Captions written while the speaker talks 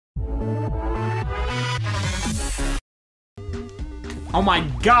Oh my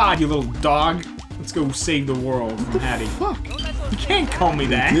god, you little dog. Let's go save the world from Hattie. Fuck. You can't call me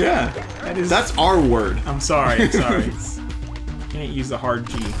that. Yeah. That's our word. I'm sorry, I'm sorry. Can't use the hard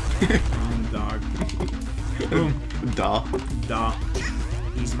G. On the dog. Boom. Da. Da.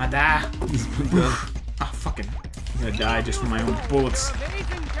 He's my da. He's my da. Oh, fucking. I'm gonna die just from my own bullets.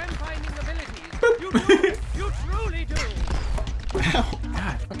 You truly do. Ow.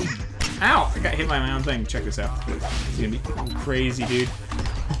 God, fucking. Ow! I got hit by my own thing. Check this out. It's gonna be crazy, dude.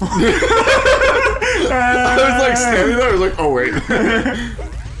 I was like standing there, I was like, oh wait.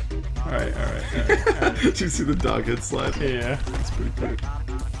 Alright. Did you see the dog head slide? Yeah. That's pretty good.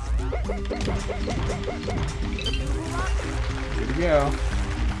 Good to go.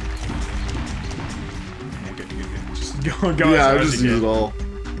 Yeah, good. Just go Yeah, as I far as just you use can. it all.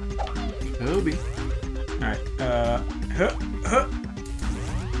 Kobe. Alright,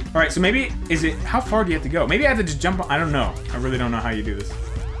 Alright, so maybe, is it, how far do you have to go? Maybe I have to just jump, I don't know. I really don't know how you do this.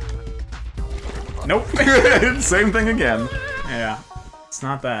 Nope. Same thing again. Yeah, it's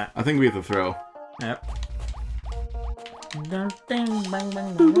not that. I think we have to throw. Yep. This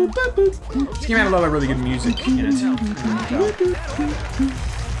game had a lot of really good music in it.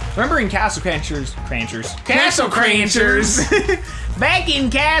 Remember in Castle Cranchers? Castle Cranchers! Back in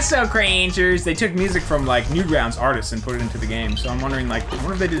Castle Cranchers, they took music from like Newgrounds artists and put it into the game. So I'm wondering, like, I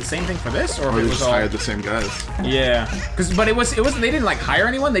wonder if they did the same thing for this, or if Or it they was just all. hired the same guys. Yeah, but it wasn't. They didn't like hire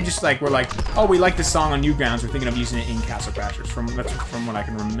anyone. They just like were like, oh, we like this song on Newgrounds. We're thinking of using it in Castle Crashers. That's from what I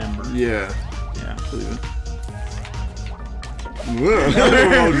can remember. Yeah. Yeah. Believe it.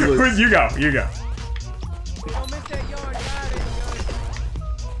 You go.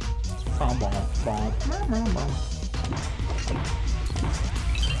 Bom, bom, bom.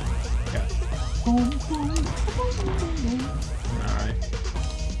 Yeah. Alright.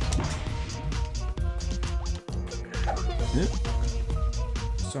 Yep.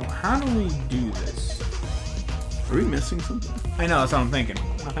 So how do we do this? Are we missing something? I know, that's what I'm thinking.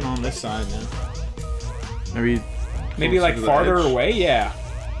 Nothing on this side now. Maybe like farther away? Yeah.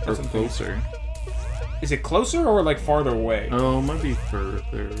 Or closer. Is it closer or like farther away? Oh, it might be further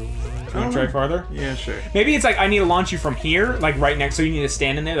away. You wanna try farther? Yeah, sure. Maybe it's like I need to launch you from here, like right next, so you need to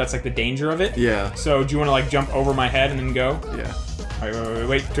stand in there. That's like the danger of it. Yeah. So do you want to like jump over my head and then go? Yeah. Alright,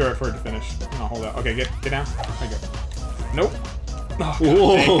 wait for it to finish. I'll hold out. Okay, get down. There you go. Nope. Oh,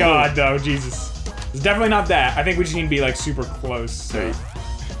 Whoa. thank God, though. Jesus. It's definitely not that. I think we just need to be like super close. So. Right.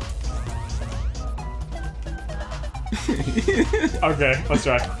 Okay, let's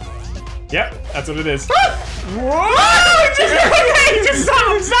try. Yep, that's what it is. Whoa! Just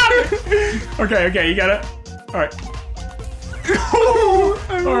stop it! Okay, you got it. Alright.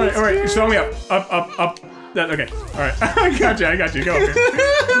 Alright, show me up. Up. Okay, alright. I got you. Go up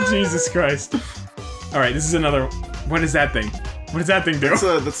here. Jesus Christ. Alright, this is another. What is that thing? What does that thing do?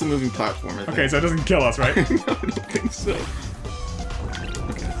 That's a moving platform, I think. Okay, so it doesn't kill us, right? No, I don't think so.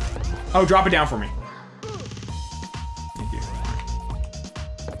 Okay. Oh, drop it down for me. Thank you.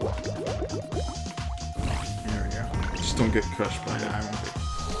 There we go. Just don't get crushed by it. I won't be.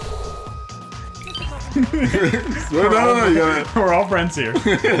 No, you gotta... We're all friends here.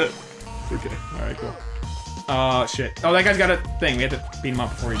 Okay. Alright, cool. Shit. Oh, that guy's got a thing. We have to beat him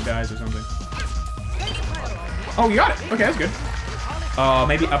up before he dies or something. Oh, you got it. Okay, that's good.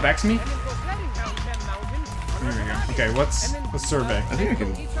 Maybe up X me? There we go. Okay, let's survey. I think I can...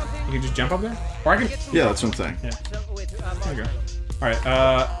 You can just jump up there? Or I can... Yeah, that's what I'm saying. Yeah. There you go. Alright,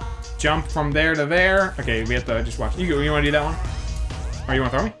 jump from there to there. Okay, we have to just watch. You wanna do that one? Or you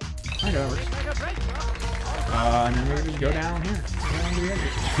wanna throw me? Okay, that works. And then we just go down here. Down to the edge.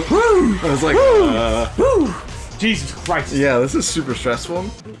 Woo! I was like, Woo! Jesus Christ. Yeah, this is super stressful.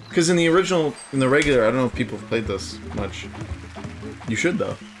 Because in the regular, I don't know if people have played this much. You should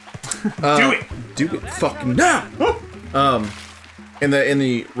though. Do it! Do it fucking now! In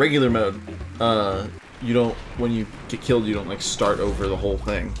the regular mode, you don't, when you get killed, you don't like start over the whole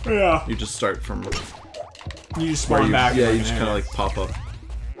thing. Yeah. You just start from You just spawn back. Yeah, you just kind of like pop up.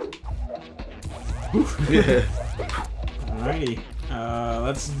 Yeah. Alrighty.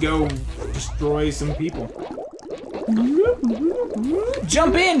 Let's go destroy some people.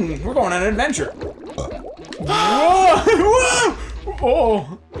 Jump in! We're going on an adventure. Whoa! Whoa!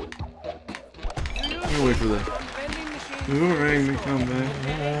 Oh! I'm gonna wait for that. Boomerang to come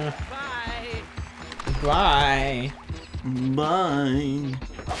back. Bye. Bye.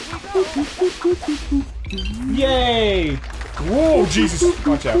 Yay! Whoa, Jesus!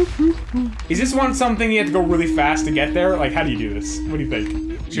 Watch out. Is this one something you have to go really fast to get there? Like, how do you do this? What do you think?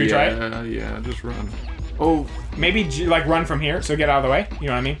 Should we try it? Yeah, just run. Oh. Maybe, like, run from here, so get out of the way? You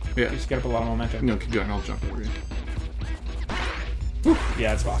know what I mean? Yeah. Just get up a lot of momentum. No, keep going. I'll jump over you.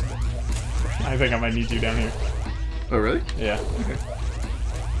 Yeah, it's possible. I think I might need you down here. Oh, really? Yeah. Okay.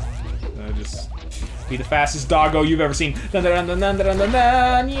 Just be the fastest doggo you've ever seen. Dun dun dun dun dun dun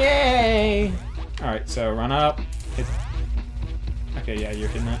dun! Yay! All right, so run up. Hit. Okay, yeah, you're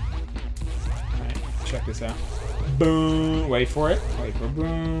hitting that. All right, check this out. Boom! Wait for it. Wait for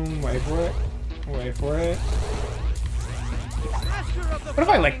boom. Wait for it. Wait for it. What if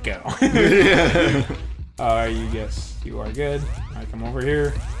I let go? Yeah. You guess you are good. All right, come over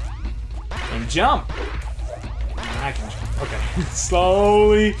here and jump. I can jump. Okay.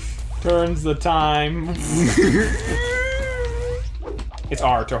 Slowly turns the time. It's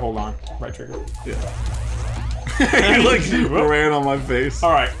R to hold on. Right trigger. Yeah. He like ran on my face.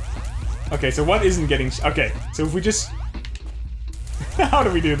 All right. Okay, so what isn't getting? Okay, so if we just, how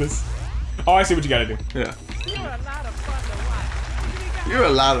do we do this? Oh, I see what you gotta do. Yeah. You're a lot of fun to watch. You're a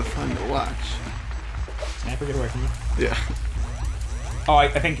lot of fun to watch. Sniper, get away from me. Yeah. Oh, I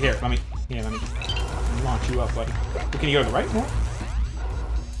think here. Let me launch you up, buddy. Can you go to the right more?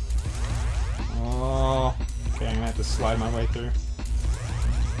 Oh. Okay, I'm gonna have to slide my way through.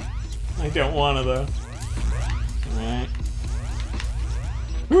 I don't want to though. Alright.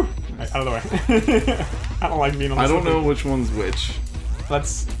 Whew. Alright, out of the way. I don't like being on the I don't slippery. know which one's which.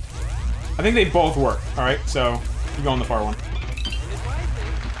 Let's... I think they both work. Alright, so you go on the far one.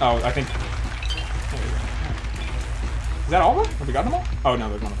 Oh, I think... There we go. Is that all of them? Have we got them all? Oh, no,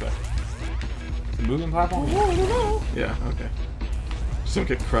 there's one up there. The moving platform? Yeah, okay. Just don't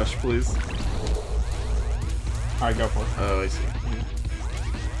get crushed, please. Alright, go for it. Oh, I see.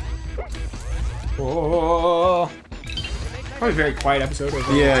 Oh. Probably a very quiet episode.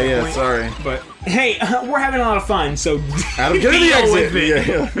 Over Yeah, point. sorry. But hey, we're having a lot of fun, so Adam, get to the deal exit! with it.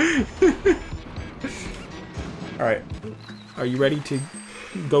 Yeah. All right, are you ready to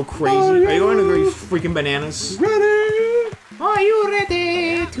go crazy? Are you going to go freaking bananas? Ready! Are you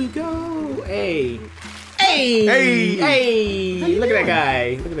ready to go? Hey, hey, Hey. hey! Look at that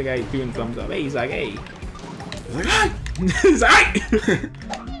guy! Look at the guy doing thumbs up. Hey, he's like, hey. He's like, ah! He's like, hey!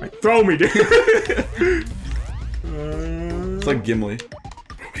 Like, throw me, dude. It's like Gimli.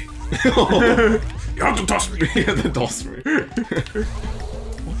 You have to toss me. You have to toss me.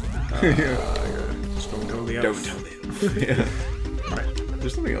 Just don't tell the others. Yeah. Alright.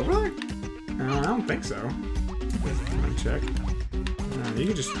 There's something over there? I don't think so. I'm gonna check. You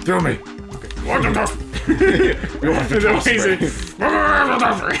can just Throw me. Okay. What the toss me? You have to toss me.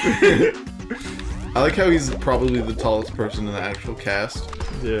 I like how he's probably the tallest person in the actual cast.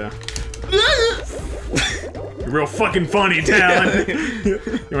 Yeah. You're real fucking funny, Talon. You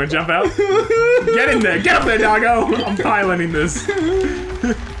wanna jump out? Get in there! Get up there, doggo! I'm piloting this.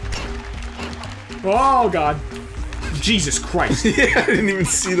 Oh god. Jesus Christ. Yeah, I didn't even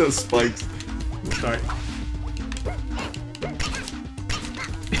see those spikes. Sorry.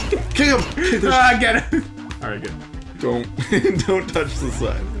 Kick him! Get it! Alright, good. Don't touch the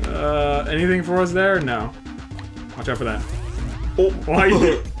side. Anything for us there? No. Watch out for that. Oh, why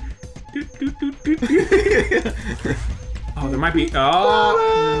you? Oh, there might be.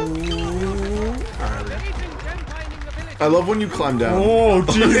 Oh. Alright. I love when you climb down. Oh,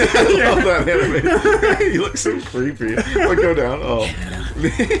 Jesus. I love that animation. You look so creepy. Like, go down. Oh.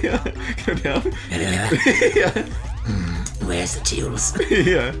 Yeah. Go down. Yeah. Where's the tools?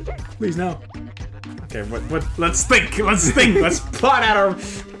 Yeah. Please no. Okay, what? Let's think. Let's think. Let's plot out our.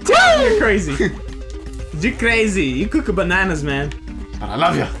 You're crazy. You're crazy. You cook bananas, man. But I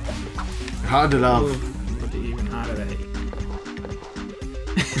love you. Hard to love. But even harder to hate.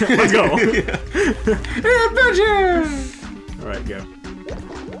 Let's go. Adventure! Alright, go.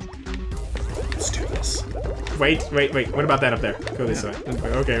 Let's do this. Wait. What about that up there? Go this way.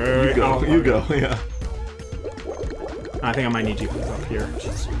 Okay, wait. You go. I'll You go. go. Yeah. I think I might need you up here.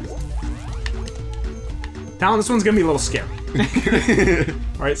 Talon, this one's gonna be a little scary.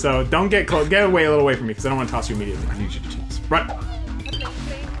 Alright, so don't get close. Get away a little away from me, because I don't want to toss you immediately. I need you to toss. Run!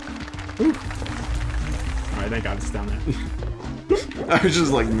 Alright, thank God it's down there. I was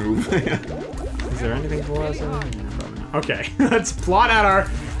just like, move. Is there anything for us? Okay, let's plot out our...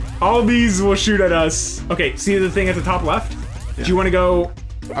 All these will shoot at us. Okay, see the thing at the top left? Yeah. Do you want to go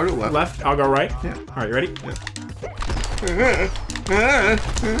I'll go left. left? I'll go right? Yeah. Alright, you ready?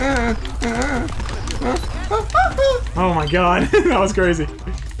 Oh my god, that was crazy.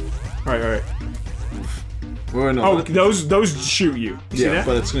 Alright. We're no, Oh, those shoot you. You see yeah, that?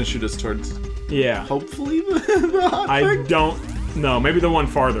 but it's gonna shoot us towards, Yeah. hopefully, the hot I thing. don't know. Maybe the one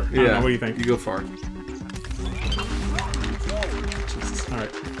farther. I don't know. What do you think? You go far. Jesus.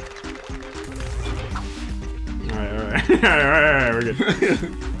 Alright. Alright. Alright, we're good.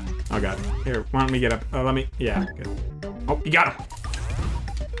 Oh god. Here, why don't we get up? Let me. Yeah, good. Oh, you got him.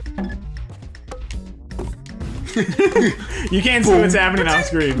 You can't see what's happening on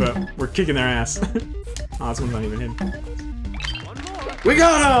screen, but we're kicking their ass. Oh, this one's not even hidden. We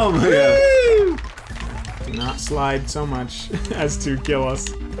got him! Yeah. Do not slide so much as to kill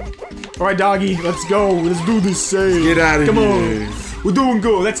us. Alright, doggy, let's go. Let's do this save. Get out of Come here. on. We're doing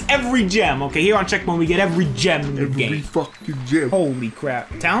good. That's every gem. Okay, here on Checkpoint, we get every gem in the Every game. fucking gem. Holy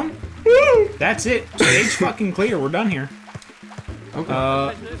crap. Town? Woo! That's it. Stage fucking clear. We're done here.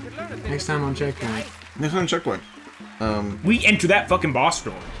 Okay. Next time on Checkpoint. Next on checkpoint. We enter that fucking boss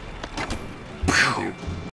door.